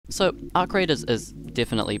So Arc Raid is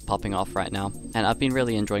definitely popping off right now, and I've been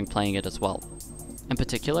really enjoying playing it as well. In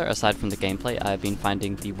particular, aside from the gameplay, I've been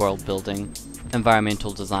finding the world building,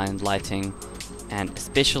 environmental design, lighting, and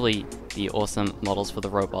especially the awesome models for the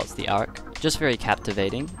robots, the Arc, just very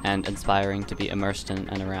captivating and inspiring to be immersed in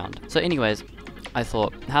and around. So anyways, I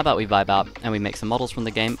thought, how about we vibe out and we make some models from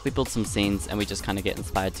the game, we build some scenes, and we just kind of get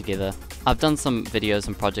inspired together. I've done some videos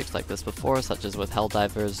and projects like this before, such as with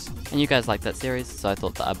Helldivers, and you guys like that series, so I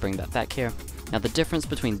thought that I'd bring that back here. Now the difference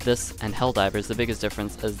between this and Helldivers, the biggest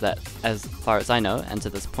difference is that, as far as I know, and to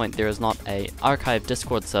this point, there is not a archive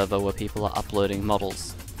Discord server where people are uploading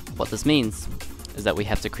models. What this means is that we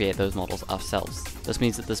have to create those models ourselves. This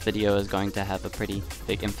means that this video is going to have a pretty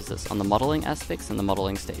big emphasis on the modeling aspects and the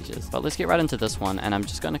modeling stages. But let's get right into this one, and I'm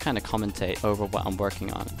just going to kind of commentate over what I'm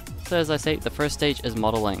working on. So as I say, the first stage is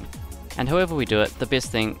modeling. And however we do it, the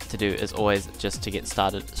best thing to do is always just to get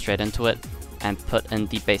started straight into it and put in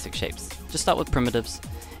the basic shapes. Just start with primitives,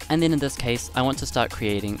 and then in this case, I want to start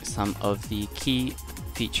creating some of the key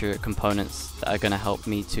feature components that are going to help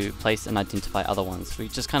me to place and identify other ones. We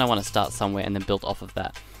just kind of want to start somewhere and then build off of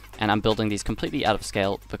that. And I'm building these completely out of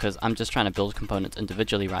scale because I'm just trying to build components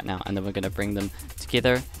individually right now, and then we're going to bring them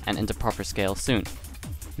together and into proper scale soon.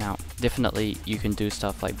 Now, definitely you can do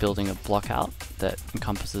stuff like building a block out that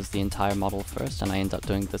encompasses the entire model first, and I end up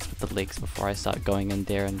doing this with the legs before I start going in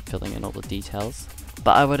there and filling in all the details.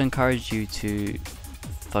 But I would encourage you to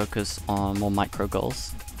focus on more micro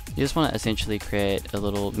goals. You just want to essentially create a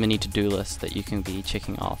little mini to-do list that you can be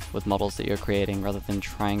checking off with models that you're creating, rather than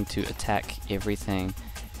trying to attack everything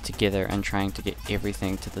together and trying to get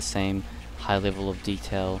everything to the same high level of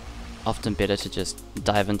detail. Often better to just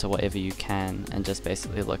dive into whatever you can and just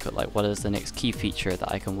basically look at like, what is the next key feature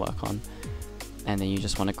that I can work on, and then you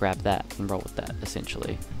just want to grab that and roll with that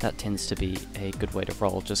essentially. That tends to be a good way to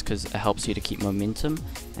roll, just because it helps you to keep momentum,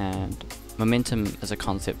 and momentum is a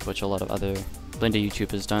concept which a lot of other Blender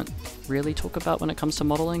YouTubers don't really talk about when it comes to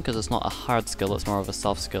modeling, because it's not a hard skill, it's more of a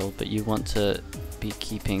soft skill, but you want to be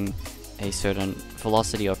keeping a certain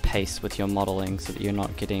velocity or pace with your modeling so that you're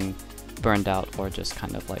not getting burned out or just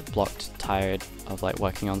kind of like blocked, tired of like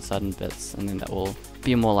working on certain bits, and then that will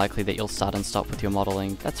be more likely that you'll start and stop with your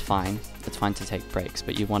modeling. That's fine, it's fine to take breaks,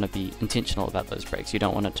 but you want to be intentional about those breaks. You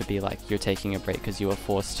don't want it to be like you're taking a break because you were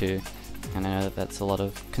forced to, and I know that that's a lot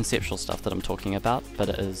of conceptual stuff that I'm talking about, but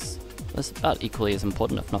it's about equally as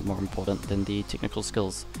important, if not more important, than the technical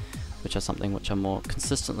skills, which are something which are more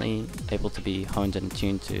consistently able to be honed and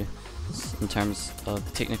attuned to. In terms of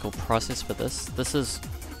the technical process for this is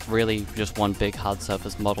really just one big hard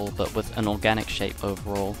surface model, but with an organic shape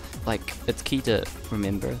overall. Like, it's key to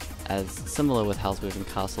remember, as similar with Howl's Moving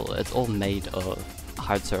Castle, it's all made of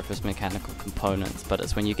hard surface mechanical components, but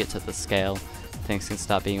it's when you get to the scale, things can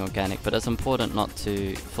start being organic. But it's important not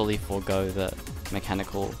to fully forego the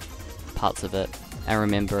mechanical parts of it, and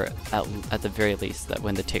remember at the very least that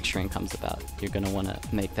when the texturing comes about, you're going to want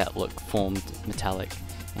to make that look formed, metallic,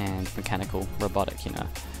 and mechanical, robotic, you know.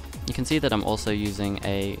 You can see that I'm also using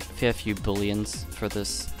a fair few booleans for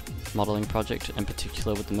this modeling project, in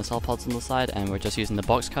particular with the missile pods on the side, and we're just using the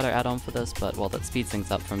box cutter add-on for this, but while that speeds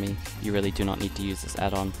things up for me, you really do not need to use this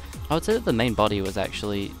add-on. I would say that the main body was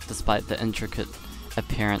actually, despite the intricate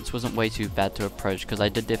appearance, wasn't way too bad to approach, because I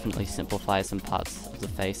did definitely simplify some parts of the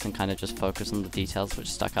face and kind of just focus on the details which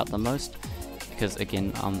stuck out the most, because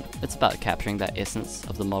again, it's about capturing that essence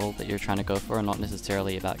of the model that you're trying to go for, and not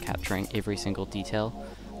necessarily about capturing every single detail.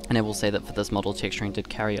 And I will say that for this model, texturing did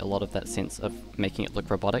carry a lot of that sense of making it look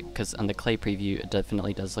robotic, because in the clay preview it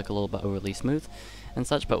definitely does look a little bit overly smooth and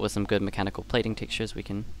such, but with some good mechanical plating textures we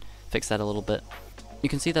can fix that a little bit. You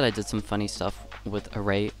can see that I did some funny stuff with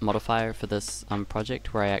array modifier for this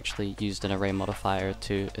project, where I actually used an array modifier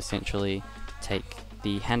to essentially take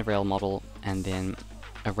the handrail model and then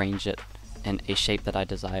arrange it in a shape that I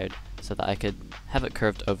desired, so that I could have it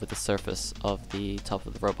curved over the surface of the top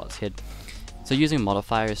of the robot's head. So using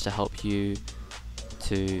modifiers to help you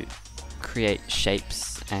to create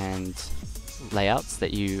shapes and layouts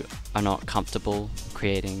that you are not comfortable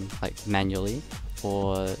creating like manually,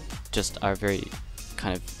 or just are very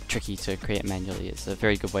kind of tricky to create manually, is a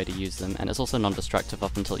very good way to use them. And it's also non-destructive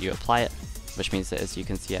up until you apply it, which means that, as you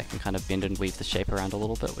can see, I can kind of bend and weave the shape around a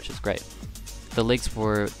little bit, which is great. The legs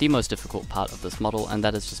were the most difficult part of this model, and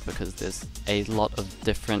that is just because there's a lot of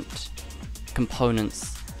different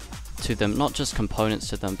components to them, not just components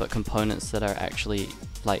to them, but components that are actually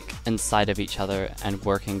like inside of each other and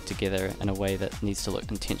working together in a way that needs to look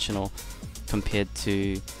intentional, compared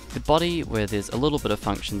to the body, where there's a little bit of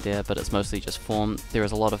function there, but it's mostly just form. There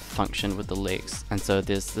is a lot of function with the legs, and so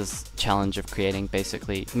there's this challenge of creating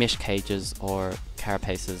basically mesh cages or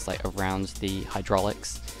carapaces like around the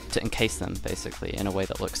hydraulics to encase them basically in a way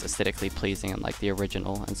that looks aesthetically pleasing and like the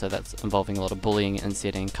original, and so that's involving a lot of bullying,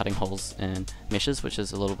 insetting, cutting holes in meshes, which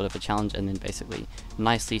is a little bit of a challenge, and then basically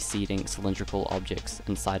nicely seating cylindrical objects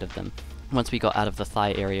inside of them. Once we got out of the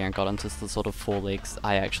thigh area and got into the sort of forelegs,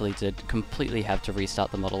 I actually did completely have to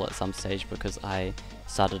restart the model at some stage because I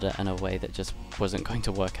started it in a way that just wasn't going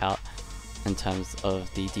to work out in terms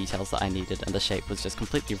of the details that I needed, and the shape was just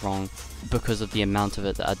completely wrong because of the amount of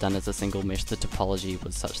it that I'd done as a single mesh. The topology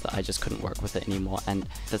was such that I just couldn't work with it anymore, and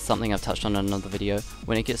that's something I've touched on in another video.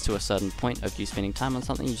 When it gets to a certain point of you spending time on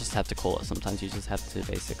something, you just have to call it. Sometimes you just have to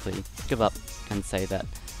basically give up and say that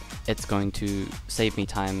it's going to save me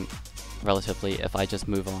time relatively if I just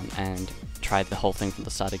move on and try the whole thing from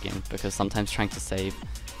the start again, because sometimes trying to save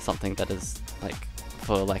something that is, like,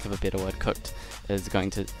 for lack of a better word, cooked, is going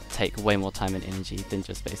to take way more time and energy than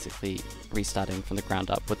just basically restarting from the ground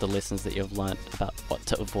up with the lessons that you've learned about what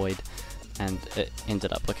to avoid. And it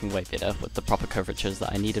ended up looking way better with the proper curvatures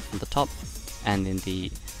that I needed from the top, and then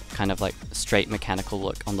the kind of like straight mechanical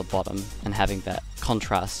look on the bottom, and having that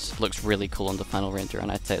contrast looks really cool on the final render,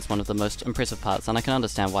 and I'd say it's one of the most impressive parts, and I can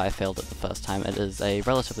understand why I failed it the first time. It is a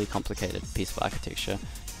relatively complicated piece of architecture,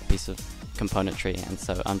 a piece of componentry, and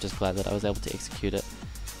so I'm just glad that I was able to execute it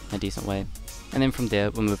in a decent way. And then from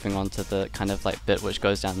there we're moving on to the kind of like bit which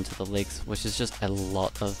goes down into the legs, which is just a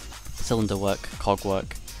lot of cylinder work, cog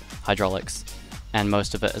work, hydraulics, and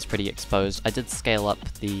most of it is pretty exposed. I did scale up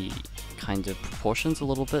the kind of proportions a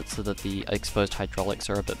little bit so that the exposed hydraulics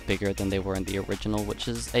are a bit bigger than they were in the original, which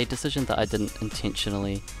is a decision that I didn't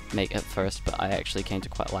intentionally make at first, but I actually came to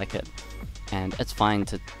quite like it. And it's fine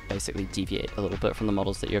to basically deviate a little bit from the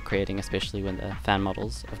models that you're creating, especially when they're fan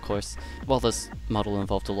models, of course. While this model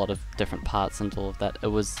involved a lot of different parts and all of that, it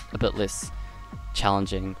was a bit less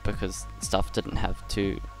challenging because stuff didn't have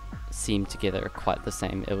to seem together quite the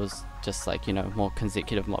same. It was just like, you know, more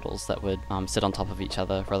consecutive models that would sit on top of each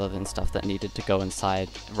other rather than stuff that needed to go inside,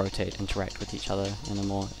 rotate, interact with each other in a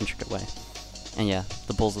more intricate way. And yeah,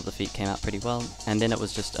 the balls of the feet came out pretty well, and then it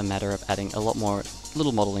was just a matter of adding a lot more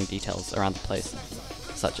little modeling details around the place,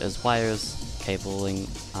 such as wires, cabling,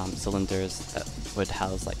 cylinders that would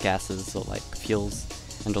house like gases or like fuels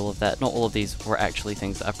and all of that. Not all of these were actually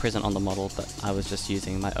things that are present on the model, but I was just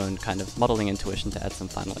using my own kind of modeling intuition to add some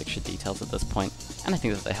final extra details at this point, and I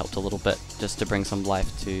think that they helped a little bit just to bring some life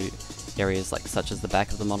to areas like such as the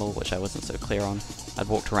back of the model, which I wasn't so clear on. I'd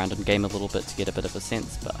walked around in game a little bit to get a bit of a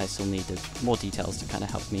sense, but I still needed more details to kind of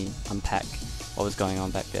help me unpack what was going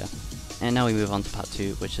on back there. And now we move on to part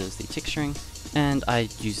 2, which is the texturing, and I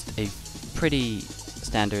used a pretty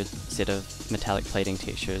standard set of metallic plating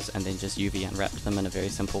textures and then just UV unwrapped them in a very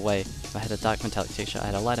simple way. I had a dark metallic texture, I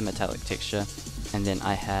had a lighter metallic texture, and then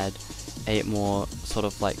I had a more sort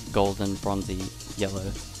of like golden bronzy yellow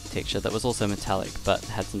texture that was also metallic but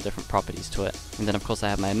had some different properties to it. And then of course I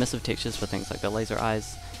have my emissive textures for things like the laser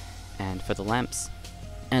eyes and for the lamps,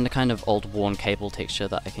 and a kind of old worn cable texture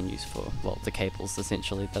that I can use for, well, the cables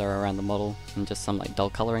essentially that are around the model, and just some like dull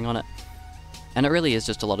coloring on it. And it really is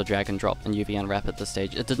just a lot of drag and drop and UV unwrap at this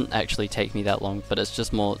stage. It didn't actually take me that long, but it's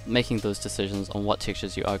just more making those decisions on what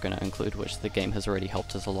textures you are going to include, which the game has already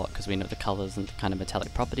helped us a lot because we know the colors and the kind of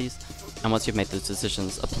metallic properties. And once you've made those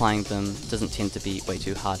decisions, applying them doesn't tend to be way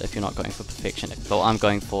too hard if you're not going for perfection. But what I'm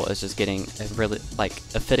going for is just getting a really, like,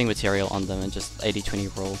 a fitting material on them and just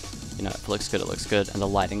 80-20 rule. You know, if it looks good, it looks good, and the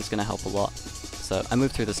lighting's going to help a lot. So I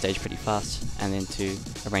moved through the stage pretty fast, and then to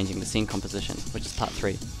arranging the scene composition, which is part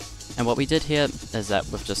 3. And what we did here is that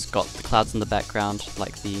we've just got the clouds in the background,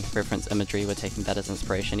 like the reference imagery, we're taking that as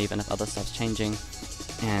inspiration even if other stuff's changing.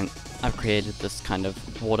 And I've created this kind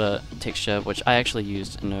of water texture, which I actually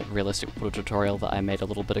used in a realistic water tutorial that I made a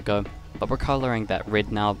little bit ago. But we're coloring that red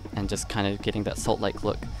now and just kind of getting that Salt Lake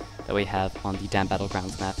look that we have on the Damn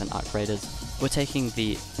Battlegrounds map in Arc Raiders. We're taking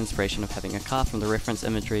the inspiration of having a car from the reference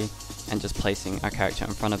imagery and just placing our character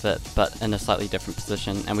in front of it, but in a slightly different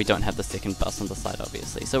position, and we don't have the second bus on the side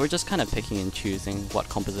obviously. So we're just kind of picking and choosing what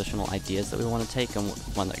compositional ideas that we want to take and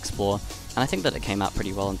want to explore, and I think that it came out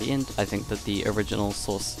pretty well in the end. I think that the original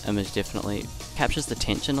source image definitely captures the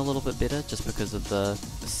tension a little bit better just because of the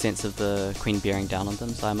sense of the queen bearing down on them,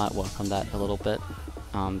 so I might work on that a little bit.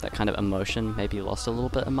 That kind of emotion maybe lost a little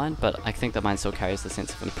bit in mine, but I think that mine still carries the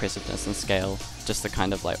sense of impressiveness and scale, just the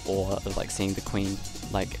kind of like awe of like seeing the queen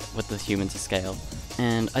like with the human to scale.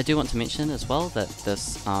 And I do want to mention as well that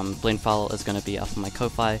this blend file is going to be up on my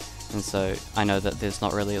Ko-Fi, and so I know that there's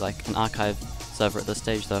not really like an archive server at this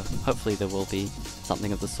stage, though hopefully there will be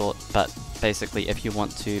something of the sort. But basically if you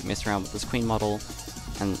want to mess around with this queen model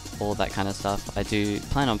and all of that kind of stuff. I do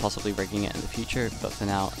plan on possibly rigging it in the future, but for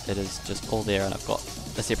now it is just all there, and I've got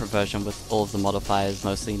a separate version with all of the modifiers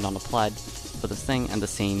mostly non-applied for this thing, and the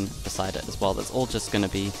scene beside it as well. That's all just going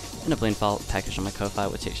to be in a blend file packaged on my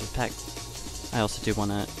co-file with textures packed. I also do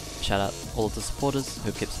want to shout out all of the supporters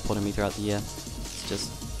who've kept supporting me throughout the year. It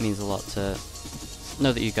just means a lot to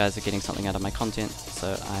know that you guys are getting something out of my content, so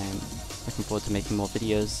I'm looking forward to making more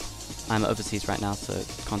videos. I'm overseas right now, so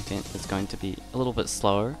content is going to be a little bit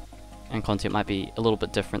slower, and content might be a little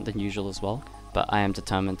bit different than usual as well, but I am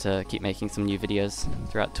determined to keep making some new videos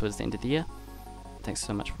throughout towards the end of the year. Thanks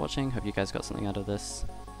so much for watching, hope you guys got something out of this.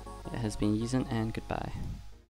 It has been Yeezin, and goodbye.